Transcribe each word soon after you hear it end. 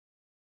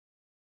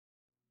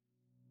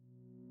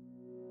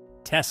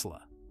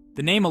Tesla.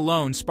 The name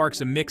alone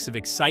sparks a mix of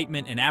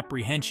excitement and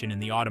apprehension in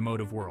the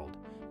automotive world.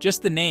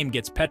 Just the name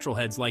gets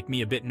petrolheads like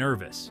me a bit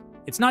nervous.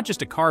 It's not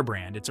just a car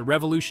brand, it's a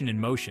revolution in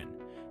motion.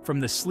 From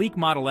the sleek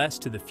Model S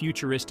to the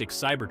futuristic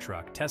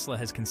Cybertruck, Tesla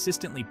has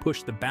consistently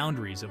pushed the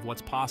boundaries of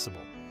what's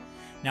possible.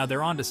 Now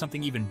they're on to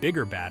something even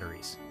bigger: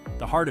 batteries.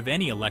 The heart of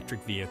any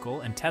electric vehicle,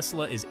 and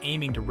Tesla is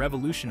aiming to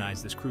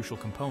revolutionize this crucial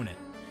component.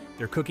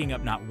 They're cooking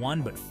up not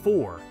one but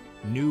 4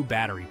 new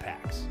battery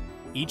packs,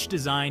 each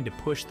designed to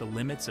push the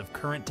limits of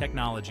current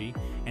technology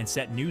and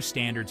set new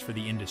standards for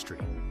the industry.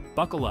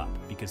 Buckle up,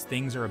 because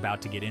things are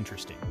about to get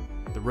interesting.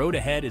 The road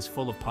ahead is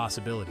full of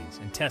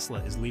possibilities, and Tesla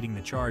is leading the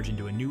charge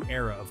into a new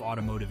era of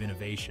automotive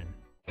innovation.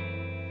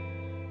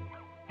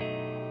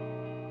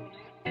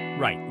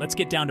 Right, let's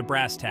get down to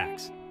brass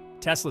tacks.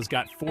 Tesla's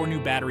got 4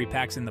 new battery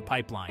packs in the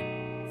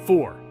pipeline.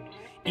 4.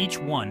 Each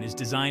one is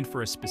designed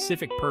for a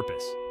specific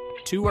purpose.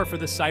 2 are for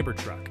the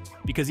Cybertruck,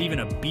 because even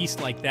a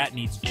beast like that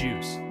needs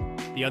juice.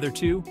 The other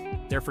 2,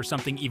 they're for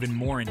something even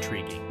more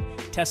intriguing: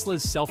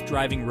 Tesla's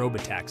self-driving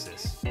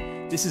Robotaxis.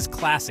 This is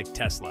classic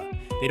Tesla.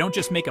 They don't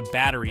just make a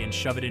battery and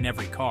shove it in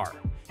every car.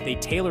 They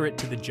tailor it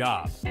to the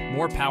job.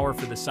 More power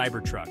for the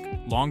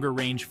Cybertruck, longer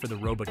range for the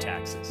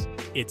Robotaxis.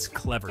 It's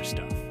clever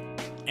stuff.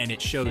 And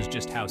it shows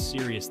just how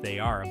serious they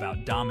are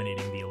about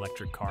dominating the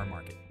electric car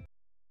market.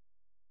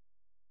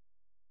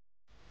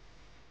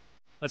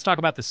 Let's talk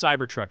about the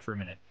Cybertruck for a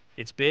minute.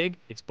 It's big,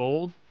 it's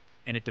bold,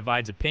 and it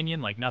divides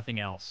opinion like nothing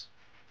else.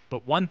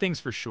 But one thing's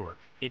for sure: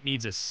 it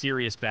needs a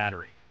serious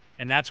battery.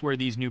 And that's where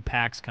these new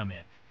packs come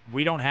in.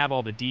 We don't have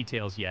all the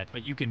details yet,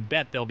 but you can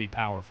bet they'll be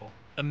powerful.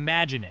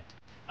 Imagine it: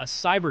 a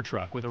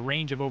Cybertruck with a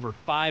range of over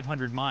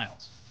 500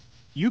 miles.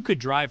 You could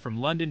drive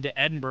from London to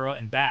Edinburgh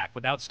and back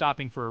without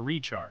stopping for a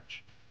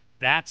recharge.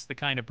 That's the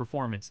kind of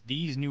performance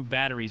these new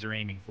batteries are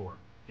aiming for.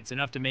 It's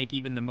enough to make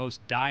even the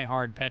most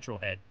die-hard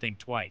petrolhead think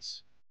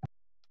twice.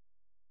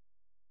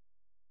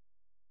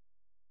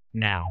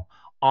 Now,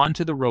 on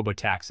to the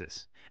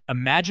Robotaxis.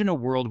 Imagine a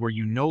world where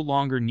you no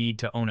longer need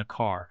to own a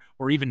car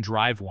or even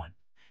drive one.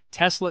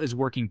 Tesla is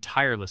working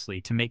tirelessly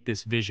to make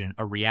this vision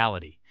a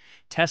reality.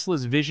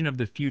 Tesla's vision of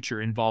the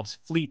future involves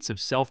fleets of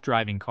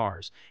self-driving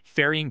cars,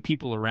 ferrying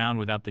people around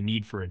without the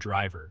need for a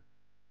driver.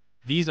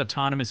 These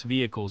autonomous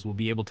vehicles will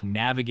be able to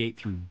navigate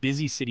through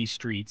busy city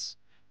streets,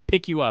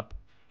 pick you up,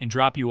 and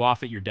drop you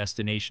off at your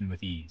destination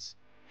with ease.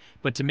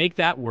 But to make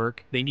that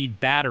work, they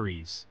need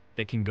batteries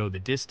that can go the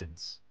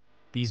distance.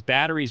 These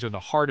batteries are the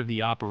heart of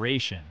the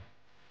operation,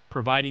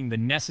 providing the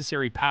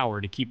necessary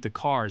power to keep the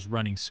cars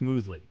running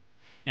smoothly.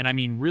 And I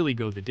mean really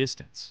go the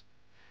distance.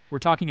 We're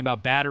talking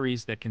about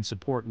batteries that can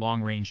support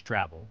long-range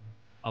travel,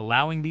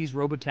 allowing these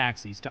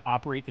robotaxis to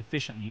operate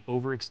efficiently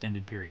over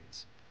extended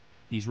periods.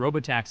 These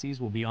robotaxis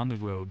will be on the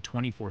road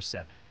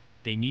 24/7.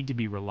 They need to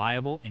be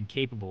reliable and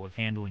capable of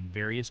handling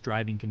various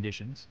driving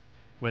conditions.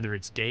 Whether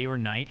it's day or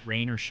night,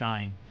 rain or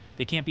shine,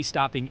 they can't be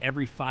stopping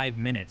every 5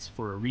 minutes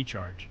for a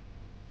recharge.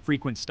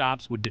 Frequent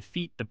stops would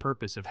defeat the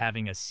purpose of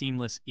having a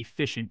seamless,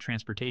 efficient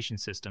transportation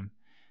system.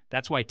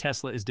 That's why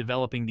Tesla is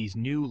developing these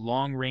new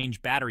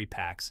long-range battery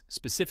packs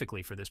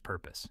specifically for this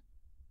purpose.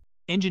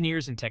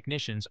 Engineers and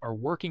technicians are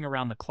working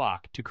around the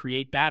clock to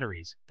create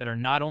batteries that are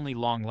not only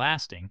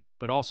long-lasting,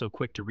 but also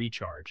quick to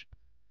recharge.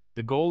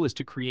 The goal is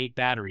to create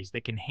batteries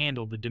that can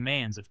handle the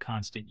demands of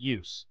constant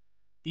use.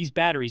 These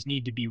batteries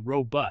need to be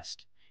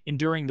robust,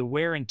 enduring the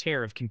wear and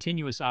tear of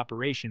continuous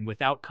operation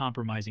without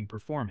compromising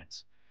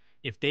performance.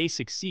 If they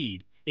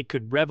succeed, it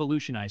could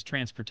revolutionize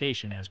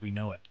transportation as we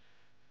know it.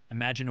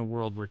 Imagine a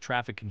world where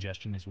traffic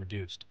congestion is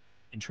reduced,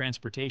 and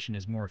transportation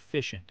is more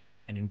efficient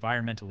and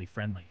environmentally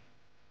friendly.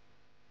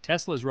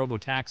 Tesla's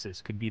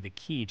Robotaxis could be the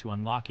key to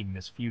unlocking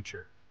this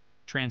future,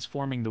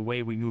 transforming the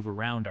way we move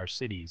around our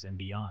cities and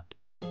beyond.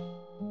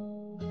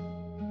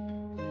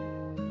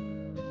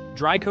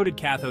 Dry-coated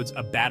cathodes,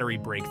 a battery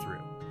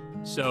breakthrough.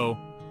 So,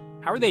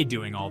 how are they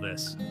doing all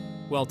this?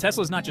 Well,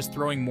 Tesla's not just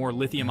throwing more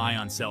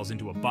lithium-ion cells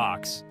into a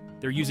box.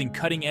 They're using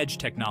cutting-edge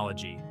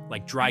technology,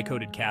 like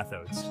dry-coated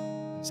cathodes.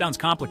 Sounds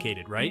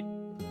complicated, right?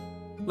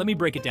 Let me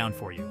break it down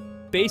for you.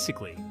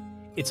 Basically,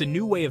 it's a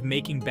new way of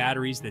making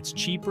batteries that's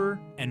cheaper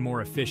and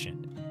more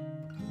efficient.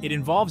 It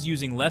involves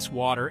using less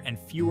water and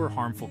fewer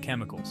harmful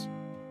chemicals.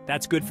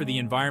 That's good for the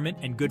environment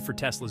and good for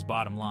Tesla's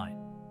bottom line.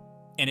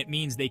 And it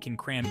means they can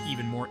cram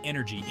even more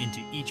energy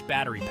into each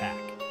battery pack.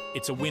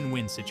 It's a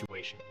win-win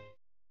situation.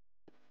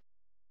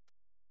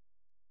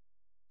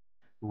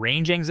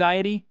 Range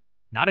anxiety?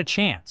 Not a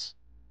chance.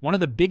 One of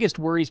the biggest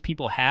worries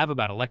people have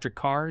about electric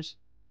cars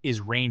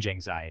is range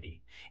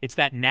anxiety. It's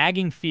that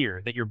nagging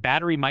fear that your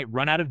battery might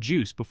run out of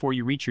juice before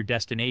you reach your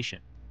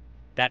destination.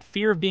 That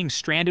fear of being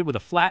stranded with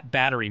a flat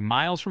battery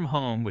miles from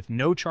home with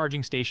no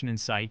charging station in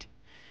sight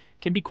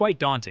can be quite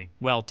daunting.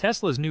 Well,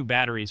 Tesla's new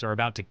batteries are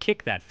about to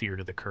kick that fear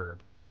to the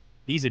curb.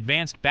 These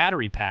advanced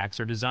battery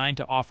packs are designed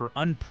to offer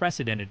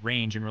unprecedented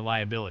range and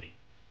reliability.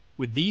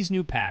 With these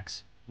new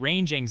packs,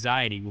 range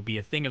anxiety will be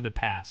a thing of the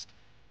past.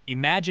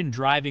 Imagine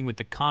driving with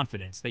the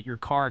confidence that your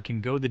car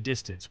can go the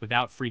distance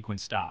without frequent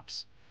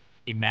stops.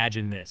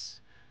 Imagine this.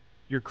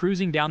 You're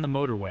cruising down the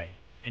motorway,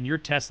 and your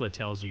Tesla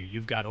tells you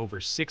you've got over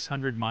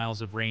 600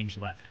 miles of range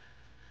left.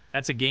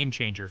 That's a game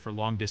changer for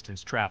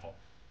long-distance travel.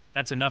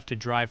 That's enough to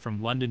drive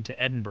from London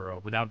to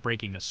Edinburgh without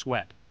breaking a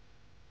sweat.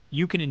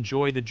 You can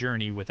enjoy the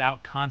journey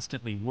without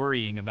constantly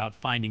worrying about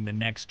finding the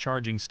next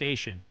charging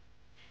station.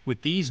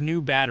 With these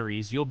new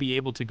batteries, you'll be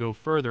able to go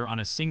further on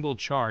a single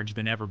charge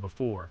than ever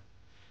before.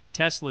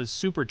 Tesla's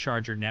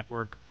supercharger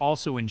network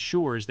also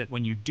ensures that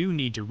when you do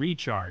need to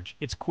recharge,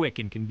 it's quick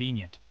and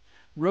convenient.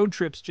 Road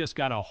trips just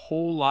got a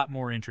whole lot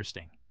more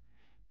interesting.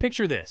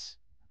 Picture this: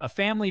 a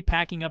family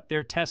packing up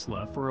their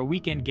Tesla for a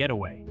weekend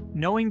getaway,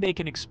 knowing they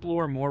can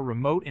explore more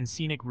remote and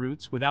scenic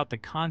routes without the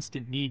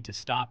constant need to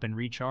stop and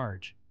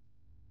recharge.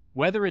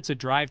 Whether it's a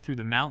drive through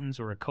the mountains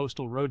or a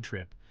coastal road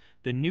trip,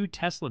 the new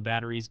Tesla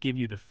batteries give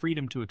you the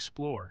freedom to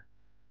explore.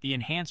 The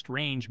enhanced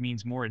range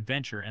means more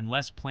adventure and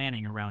less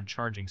planning around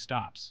charging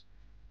stops.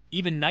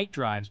 Even night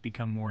drives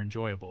become more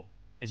enjoyable,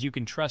 as you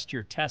can trust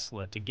your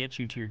Tesla to get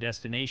you to your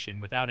destination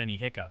without any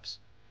hiccups.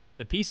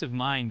 The peace of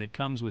mind that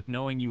comes with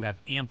knowing you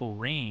have ample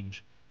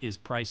range is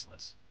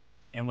priceless.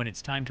 And when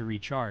it's time to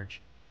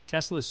recharge,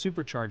 Tesla's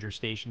supercharger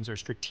stations are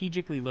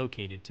strategically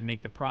located to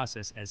make the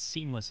process as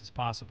seamless as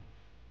possible.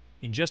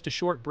 In just a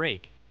short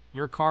break,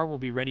 your car will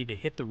be ready to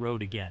hit the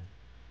road again.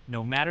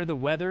 No matter the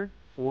weather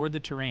or the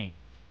terrain,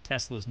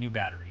 Tesla's new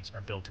batteries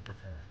are built to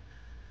perform.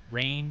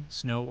 Rain,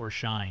 snow, or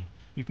shine,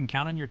 you can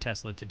count on your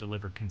Tesla to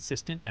deliver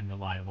consistent and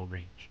reliable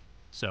range.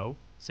 So,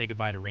 say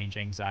goodbye to range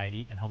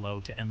anxiety and hello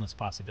to endless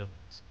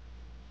possibilities.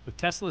 With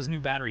Tesla's new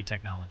battery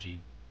technology,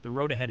 the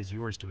road ahead is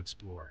yours to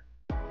explore.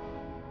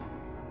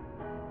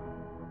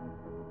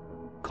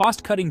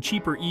 Cost-cutting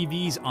cheaper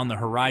EVs on the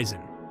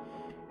horizon.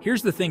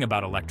 Here's the thing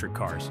about electric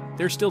cars: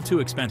 they're still too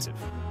expensive.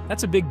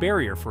 That's a big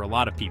barrier for a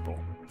lot of people.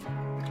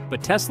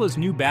 But Tesla's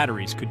new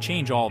batteries could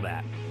change all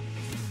that.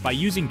 By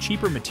using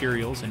cheaper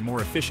materials and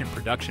more efficient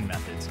production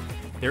methods,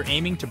 they're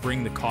aiming to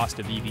bring the cost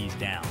of EVs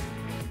down.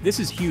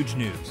 This is huge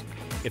news.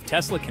 If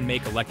Tesla can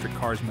make electric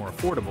cars more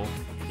affordable,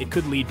 it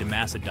could lead to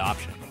mass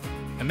adoption.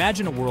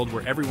 Imagine a world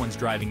where everyone's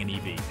driving an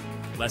EV.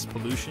 Less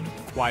pollution,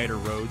 quieter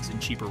roads,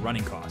 and cheaper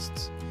running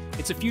costs.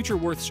 It's a future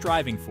worth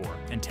striving for,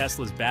 and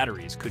Tesla's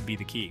batteries could be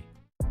the key.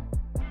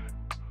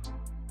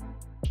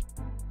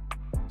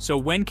 So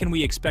when can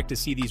we expect to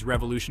see these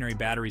revolutionary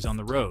batteries on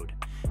the road?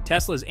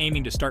 Tesla's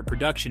aiming to start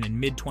production in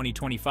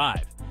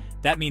mid-2025.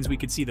 That means we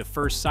could see the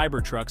first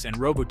Cybertrucks and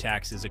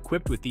Robotaxis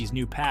equipped with these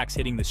new packs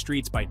hitting the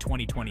streets by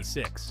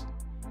 2026.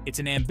 It's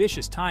an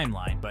ambitious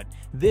timeline, but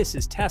this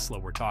is Tesla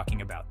we're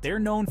talking about. They're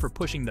known for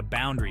pushing the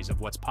boundaries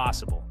of what's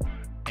possible.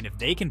 And if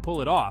they can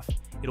pull it off,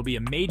 it'll be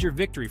a major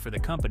victory for the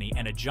company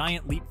and a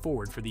giant leap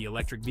forward for the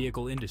electric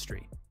vehicle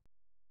industry.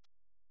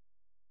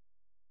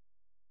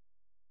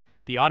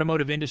 The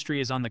automotive industry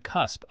is on the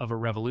cusp of a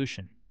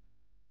revolution.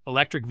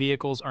 Electric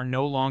vehicles are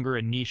no longer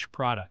a niche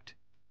product.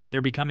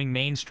 They're becoming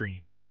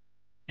mainstream.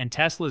 And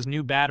Tesla's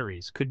new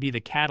batteries could be the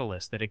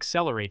catalyst that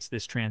accelerates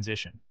this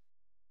transition.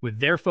 With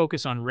their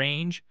focus on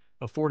range,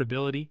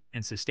 affordability,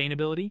 and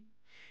sustainability,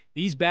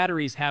 these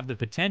batteries have the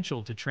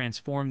potential to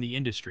transform the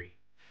industry.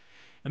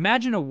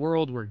 Imagine a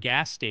world where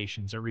gas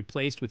stations are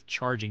replaced with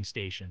charging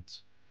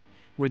stations,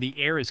 where the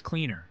air is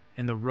cleaner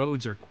and the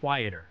roads are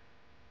quieter.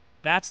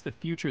 That's the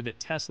future that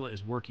Tesla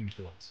is working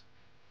towards.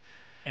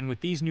 And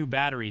with these new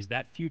batteries,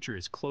 that future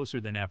is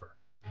closer than ever.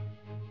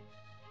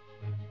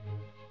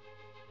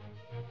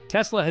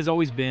 Tesla has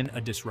always been a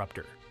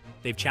disruptor.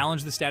 They've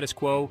challenged the status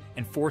quo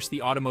and forced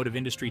the automotive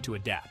industry to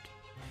adapt.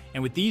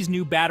 And with these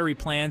new battery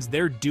plans,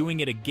 they're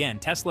doing it again.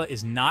 Tesla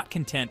is not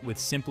content with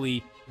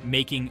simply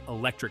making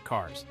electric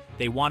cars.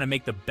 They want to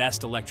make the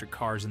best electric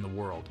cars in the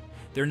world.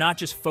 They're not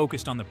just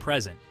focused on the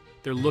present,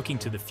 they're looking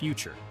to the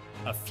future.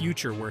 A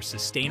future where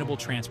sustainable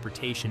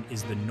transportation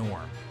is the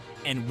norm.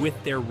 And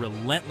with their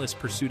relentless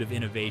pursuit of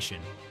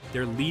innovation,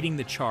 they're leading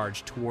the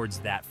charge towards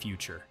that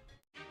future.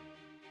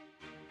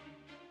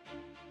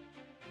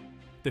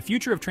 The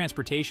future of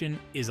transportation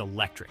is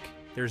electric.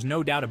 There's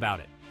no doubt about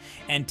it.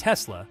 And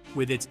Tesla,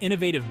 with its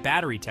innovative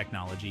battery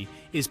technology,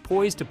 is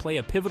poised to play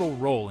a pivotal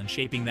role in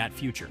shaping that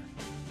future.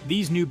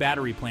 These new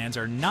battery plans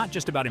are not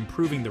just about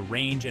improving the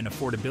range and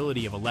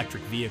affordability of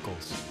electric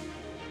vehicles.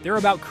 They're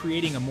about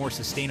creating a more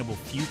sustainable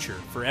future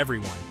for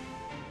everyone.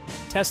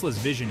 Tesla's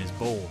vision is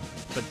bold,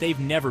 but they've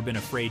never been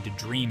afraid to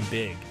dream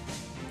big.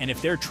 And if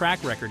their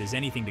track record is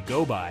anything to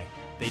go by,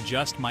 they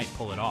just might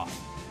pull it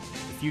off.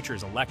 The future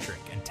is electric,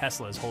 and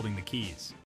Tesla is holding the keys.